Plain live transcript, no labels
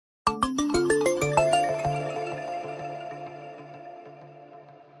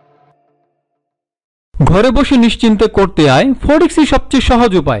ঘরে বসে নিশ্চিন্তে করতে আয় ফরেক্সই সবচেয়ে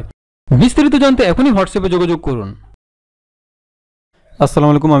সহজ উপায়। বিস্তারিত জানতে এখনই হোয়াটসঅ্যাপে যোগাযোগ করুন।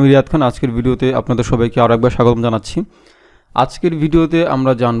 আসসালামু আলাইকুম, আমি রিয়াদ খান। আজকের ভিডিওতে আপনাদের সবাইকে আরও একবার স্বাগত জানাচ্ছি। আজকের ভিডিওতে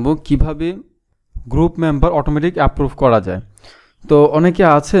আমরা জানব কিভাবে গ্রুপ মেম্বার অটোমেটিক অ্যাপ্রুভ করা যায়। তো অনেকে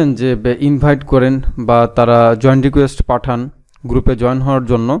আছেন যে ইনভাইট করেন বা তারা জয়েন রিকোয়েস্ট পাঠান গ্রুপে জয়েন হওয়ার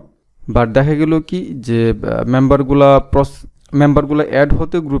জন্য, বাট দেখা গেল কি যে মেম্বারগুলো অ্যাড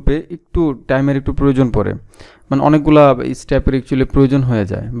হতে গ্রুপে একটু টাইমের একটু প্রয়োজন পড়ে, মানে অনেকগুলা স্টেপের অ্যাকচুয়ালি প্রয়োজন হয়ে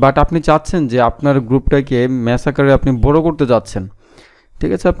যায়। বাট আপনি চাচ্ছেন যে আপনার গ্রুপটাকে ম্যাস আকারে আপনি বড় করতে যাচ্ছেন,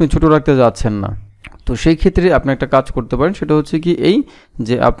 ঠিক আছে, আপনি ছোট রাখতে যাচ্ছেন না। তো সেই ক্ষেত্রে আপনি একটা কাজ করতে পারেন, সেটা হচ্ছে কি এই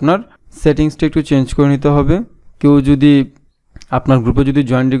যে আপনার সেটিংসটা একটু চেঞ্জ করে নিতে হবে। কেউ যদি আপনার গ্রুপে যদি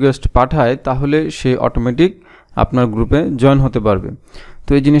জয়েন রিকোয়েস্ট পাঠায় তাহলে সে অটোমেটিক আপনার গ্রুপে জয়েন হতে পারবে।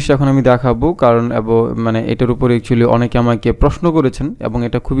 তো এই জিনিসটা এখন আমি দেখাবো, কারণ মানে এটার উপরে অ্যাকচুয়ালি অনেকে আমাকে প্রশ্ন করেছেন এবং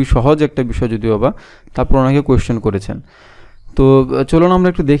এটা খুবই সহজ একটা বিষয় যদিও বা, তারপর অনেকে কোয়েশ্চেন করেছেন। তো চলুন আমরা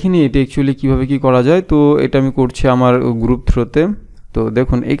একটু দেখে নিই এটা অ্যাকচুয়ালি কীভাবে কী করা যায়। তো এটা আমি করছি আমার গ্রুপ থ্রুতে। তো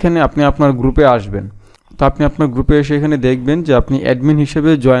দেখুন এখানে আপনি আপনার গ্রুপে আসবেন। তো আপনি আপনার গ্রুপে এসে এখানে দেখবেন যে আপনি অ্যাডমিন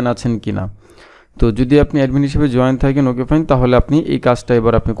হিসেবে জয়েন আছেন কিনা। তো যদি আপনি অ্যাডমিন হিসেবে জয়েন থাকেন, ওকে ফাইন, তাহলে আপনি এই কাজটা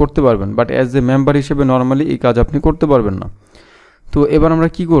এবার আপনি করতে পারবেন। বাট অ্যাজ এ মেম্বার হিসেবে নর্মালি এই কাজ আপনি করতে পারবেন না। তো এবার আমরা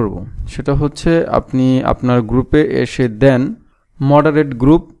কি করব, সেটা হচ্ছে আপনি আপনার গ্রুপে এসে দেন মডারেট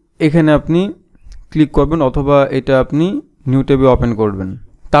গ্রুপ, এখানে আপনি ক্লিক করবেন অথবা এটা আপনি নিউ ট্যাবে ওপেন করবেন।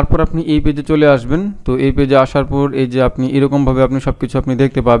 তারপর আপনি এই পেজে চলে আসবেন। তো এই পেজে আসার পর এই যে আপনি এরকমভাবে আপনি সব কিছু আপনি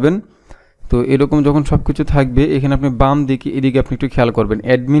দেখতে পাবেন। তো এরকম যখন সব কিছু থাকবে, এখানে আপনি বাম দিকে এদিকে আপনি একটু খেয়াল করবেন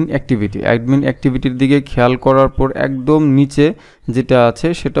অ্যাডমিন অ্যাক্টিভিটির দিকে খেয়াল করার পর একদম নিচে যেটা আছে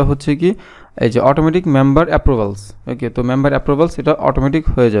সেটা হচ্ছে কি এই যে অটোমেটিক মেম্বার অ্যাপ্রুভালস। ওকে, তো মেম্বার অ্যাপ্রুভালস এটা অটোমেটিক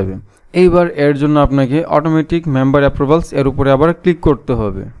হয়ে যাবে। এইবার এর জন্য আপনাকে অটোমেটিক মেম্বার অ্যাপ্রুভালস এর উপরে আবার ক্লিক করতে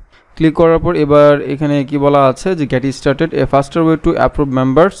হবে। ক্লিক করার পর এবার এখানে কি বলা আছে যে get started a ফাস্টার way to approve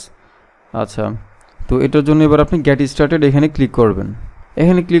members. আচ্ছা, তো এটার জন্য এবার আপনি গেট স্টার্টেড এখানে ক্লিক করবেন।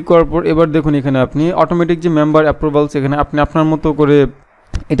 এখানে ক্লিক করার পর এবার দেখুন এখানে আপনি অটোমেটিক যে মেম্বার অ্যাপ্রুভালস এখানে আপনি আপনার মতো করে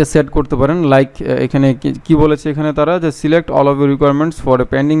এটা সেট করতে পারেন। লাইক এখানে কি বলেছে এখানে তারা যে select all of your requirements for a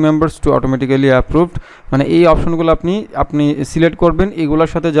pending members two automatically approved, মানে এই অপশনগুলো আপনি সিলেক্ট করবেন। এগুলোর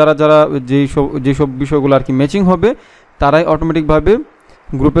সাথে যারা যেসব বিষয়গুলো আর কি ম্যাচিং হবে তারাই অটোমেটিকভাবে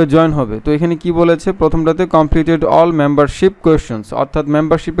গ্রুপে জয়েন হবে। তো এখানে কি বলেছে, প্রথমটাতে কমপ্লিটেড অল মেম্বারশিপ কোয়েশ্চেন্স, অর্থাৎ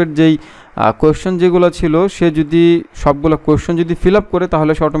মেম্বারশিপের যেই কোয়েশ্চেন যেগুলো ছিল সে যদি সবগুলো কোয়েশ্চেন যদি ফিল আপ করে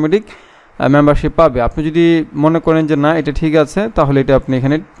তাহলে সে অটোমেটিক মেম্বারশিপ পাবে। আপনি যদি মনে করেন যে না এটা ঠিক আছে তাহলে এটা আপনি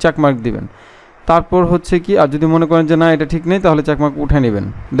এখানে চেকমার্ক দিবেন। তারপর হচ্ছে কি, আর যদি মনে করেন যে না এটা ঠিক নেই তাহলে চেকমার্ক উঠে নেবেন।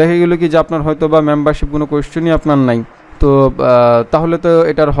 দেখা গেল কি যে আপনার হয়তো বা মেম্বারশিপ কোনো কোয়েশ্চেনই আপনার নাই, তো তাহলে তো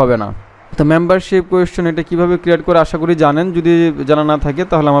এটার হবে না। তো মেম্বারশিপ কোয়েশ্চেন এটা কীভাবে ক্রিয়েট করে আশা করি জানেন, যদি জানা না থাকে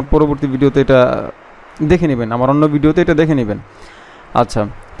তাহলে আমার পরবর্তী ভিডিওতে এটা দেখে নেবেন, আমার অন্য ভিডিওতে এটা দেখে নেবেন। আচ্ছা,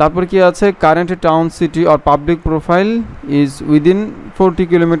 তারপর কি আছে, current town city or public profile is within 40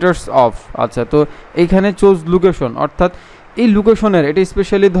 kilometres of. আচ্ছা, তো এইখানে চুজ লোকেশন, অর্থাৎ এই লোকেশনের এটা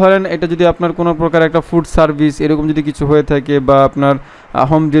স্পেশালি ধরেন এটা যদি আপনার কোনো প্রকার একটা ফুড সার্ভিস এরকম যদি কিছু হয়ে থাকে বা আপনার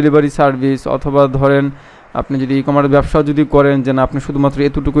হোম ডেলিভারি সার্ভিস, অথবা ধরেন আপনি যদি ই কমার্স ব্যবসা যদি করেন যে না আপনি শুধুমাত্র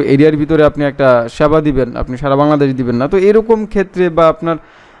এতটুকু এরিয়ার ভিতরে আপনি একটা সেবা দিবেন, আপনি সারা বাংলাদেশ দিবেন না, তো এরকম ক্ষেত্রে বা আপনার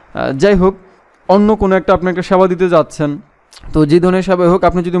যাই হোক অন্য কোনো একটা আপনি একটা সেবা দিতে যাচ্ছেন, তো যে ধরনের সেবাই হোক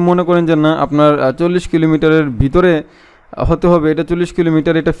আপনি যদি মনে করেন যে না আপনার 40 কিলোমিটারের ভিতরে হতে হবে, এটা 40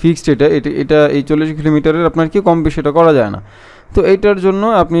 কিলোমিটার এটা ফিক্সড, এটা এই 40 কিলোমিটারের আপনার কি কম বেশি এটা করা যায় না। তো এইটার জন্য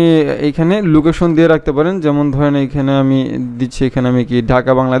আপনি এইখানে লোকেশন দিয়ে রাখতে পারেন। যেমন ধরেন এইখানে আমি দিচ্ছি, এখানে আমি কি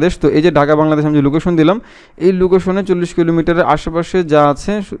ঢাকা বাংলাদেশ, তো এই যে ঢাকা বাংলাদেশ আমি যে লোকেশন দিলাম, এই লোকেশনে 40 কিলোমিটারের আশেপাশে যা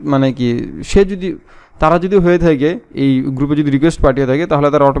আছে মানে কি তারা যদি হয়ে থাকে এই গ্রুপে যদি রিকোয়েস্ট পাঠিয়ে থাকে তাহলে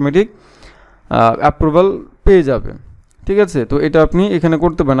তারা অটোমেটিক অ্যাপ্রুভাল পেয়ে যাবে। ঠিক আছে, তো এটা আপনি এখানে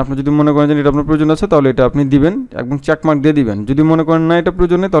করতে পারেন। আপনি যদি মনে করেন যে এটা আপনার প্রয়োজন আছে তাহলে এটা আপনি দিবেন, একদম চেকমার্ক দিয়ে দিবেন। যদি মনে করেন না এটা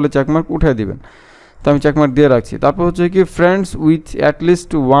প্রয়োজন নেই তাহলে চেকমার্ক উঠিয়ে দিবেন। তো আমি চেকমার্ক দিয়ে রাখছি। তারপর হচ্ছে কি friends with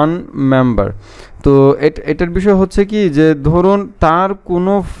at least one member. তো এটার বিষয় হচ্ছে কি যে ধরুন তার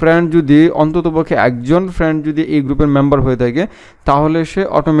কোনো ফ্রেন্ড যদি অন্ততপক্ষে একজন ফ্রেন্ড যদি এই গ্রুপের মেম্বার হয়ে থাকে তাহলে সে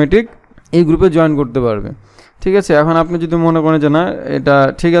অটোমেটিক এই গ্রুপে জয়েন করতে পারবে। ঠিক আছে, এখন আপনি যদি মনে করেন যে না এটা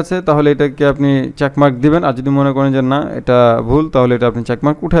ঠিক আছে তাহলে এটাকে আপনি চেকমার্ক দিবেন, আর যদি মনে করেন যে না এটা ভুল তাহলে এটা আপনি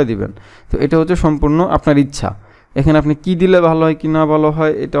চেকমার্ক উঠায় দিবেন। তো এটা হচ্ছে সম্পূর্ণ আপনার ইচ্ছা। এখানে আপনি কি দিলে ভালো হয় কি না ভালো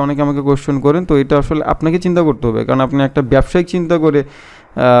হয় এটা অনেকে আমাকে কোয়েশ্চেন করেন, তো এটা আসলে আপনাকে চিন্তা করতে হবে, কারণ আপনি একটা ব্যবসায়িক চিন্তা করে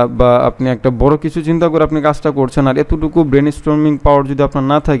বা আপনি একটা বড় কিছু চিন্তা করে আপনি কাজটা করছেন, আর এতটুকু ব্রেন স্টর্মিং পাওয়ার যদি আপনার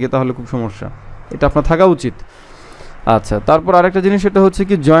না থাকে তাহলে খুব সমস্যা, এটা আপনার থাকা উচিত। আচ্ছা, তারপর আরেকটা জিনিস সেটা হচ্ছে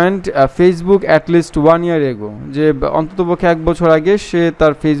কি জয়েন্ট ফেসবুক অ্যাটলিস্ট 1 ইয়ার এগো, যে অন্ততপক্ষে 1 বছর আগে সে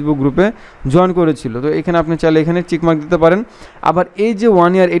তার ফেসবুক গ্রুপে জয়েন করেছিল। তো এখানে আপনি চাইলে এখানে চেকমার্ক দিতে পারেন। আবার এই যে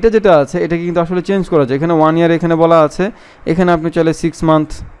 1 ইয়ার এটা যেটা আছে এটাকে কিন্তু আসলে চেঞ্জ করা যায়। এখানে 1 ইয়ার এখানে বলা আছে, এখানে আপনি চাইলে 6 মান্থ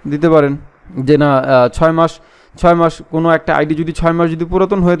দিতে পারেন, যে না 6 মাস কোনো একটা আইডি যদি 6 মাস যদি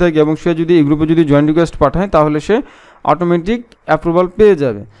পুরাতন হয়ে থাকে এবং সে যদি এই গ্রুপে যদি জয়েন রিকোয়েস্ট পাঠায় তাহলে সে অটোমেটিক অ্যাপ্রুভাল পেয়ে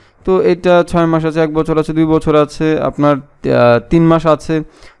যাবে। তো এটা 6 মাস আছে, 1 বছর আছে, 2 বছর আছে, আপনার 3 মাস আছে।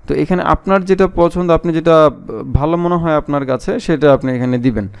 তো এখানে আপনার যেটা পছন্দ, আপনি যেটা ভালো মনে হয় আপনার কাছে সেটা আপনি এখানে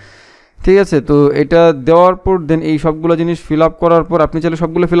দিবেন। ঠিক আছে, তো এটা দেওয়ার পর দেন এই সবগুলো জিনিস ফিল আপ করার পর আপনি চাইলে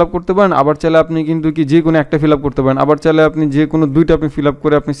সবগুলো ফিল আপ করতে পারেন, আবার চাইলে আপনি কিন্তু কি যে কোনো একটা ফিল আপ করতে পারেন, আবার চাইলে আপনি যে কোনো 2টা আপনি ফিল আপ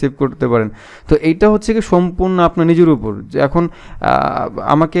করে আপনি সেভ করতে পারেন। তো এইটা হচ্ছে কি সম্পূর্ণ আপনার নিজের উপর। যে এখন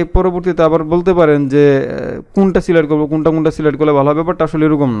আমাকে পরবর্তীতে আবার বলতে পারেন যে কোনটা সিলেক্ট করবো, কোনটা সিলেক্ট করলে ভালো হবে, ব্যাপারটা আসলে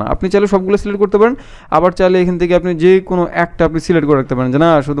এরকম না। আপনি চাইলে সবগুলো সিলেক্ট করতে পারেন, আবার চাইলে এখান থেকে আপনি যে কোনো একটা আপনি সিলেক্ট করে রাখতে পারেন যে না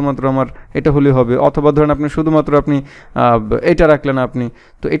শুধুমাত্র আমার এটা হলেই হবে, অথবা ধরেন আপনি শুধুমাত্র আপনি এটা রাখলেন আপনি।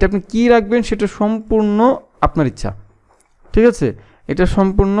 তো এটা আপনি কী রাখবেন সেটা সম্পূর্ণ আপনার ইচ্ছা। ঠিক আছে, এটা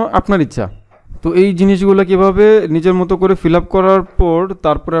সম্পূর্ণ আপনার ইচ্ছা। তো এই জিনিসগুলো কীভাবে নিজের মতো করে ফিল আপ করার পর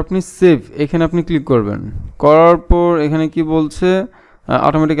তারপরে আপনি সেভ এখানে আপনি ক্লিক করবেন। করার পর এখানে কি বলছে,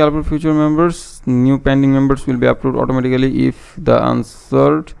 automatic approve future members, new pending members will be approved automatically if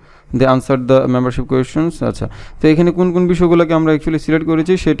they answer the membership questions. আচ্ছা, তো এখানে কোন কোন বিষয়গুলোকে আমরা অ্যাকচুয়ালি সিলেক্ট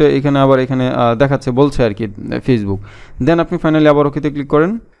করেছি সেটা এখানে আবার এখানে দেখাচ্ছে, বলছে আর কি ফেসবুক। দেন আপনি ফাইনালি আবার ওকেতে ক্লিক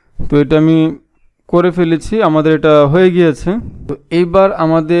করেন। তো এটা আমি করে ফেলেছি, আমাদের এটা হয়ে গিয়েছে। তো এইবার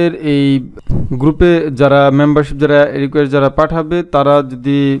আমাদের এই গ্রুপে যারা মেম্বারশিপ যারা রিকোয়েস্ট যারা পাঠাবে তারা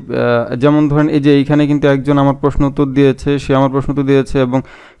যদি যেমন ধরেন এই যে এইখানে কিন্তু একজন আমার প্রশ্ন উত্তর দিয়েছে, সে আমার প্রশ্ন উত্তর দিয়েছে এবং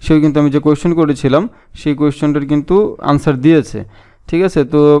সেও কিন্তু আমি যে কোয়েশ্চেন করেছিলাম সেই কোয়েশ্চেনটার কিন্তু আনসার দিয়েছে। ঠিক আছে,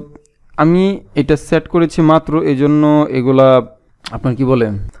 তো আমি এটা সেট করেছি মাত্র, এই জন্য এগুলা আপনার কি বলে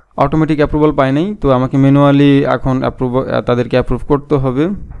অটোমেটিক অ্যাপ্রুভাল পায় নাই। তো আমাকে ম্যানুয়ালি এখন তাদেরকে অ্যাপ্রুভ করতে হবে।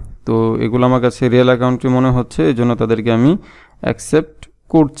 তো এগুলো আমার কাছে রিয়েল অ্যাকাউন্টে মনে হচ্ছে, এই জন্য তাদেরকে আমি অ্যাকসেপ্ট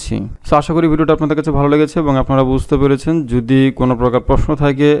করছি। সো আশা করি ভিডিওটা আপনাদের কাছে ভালো লেগেছে এবং আপনারা বুঝতে পেরেছেন। যদি কোনো প্রকার প্রশ্ন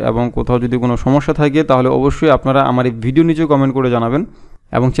থাকে এবং কোথাও যদি কোনো সমস্যা থাকে তাহলে অবশ্যই আপনারা আমার এই ভিডিও নিচে কমেন্ট করে জানাবেন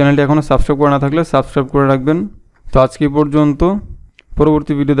এবং চ্যানেলটি এখনও সাবস্ক্রাইব করে না থাকলে সাবস্ক্রাইব করে রাখবেন। তো আজকে পর্যন্ত,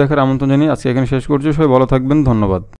 পরবর্তী ভিডিও দেখার আমন্ত্রণ জানিয়ে আজকে এখানে শেষ করছি। সবাই ভালো থাকবেন, ধন্যবাদ।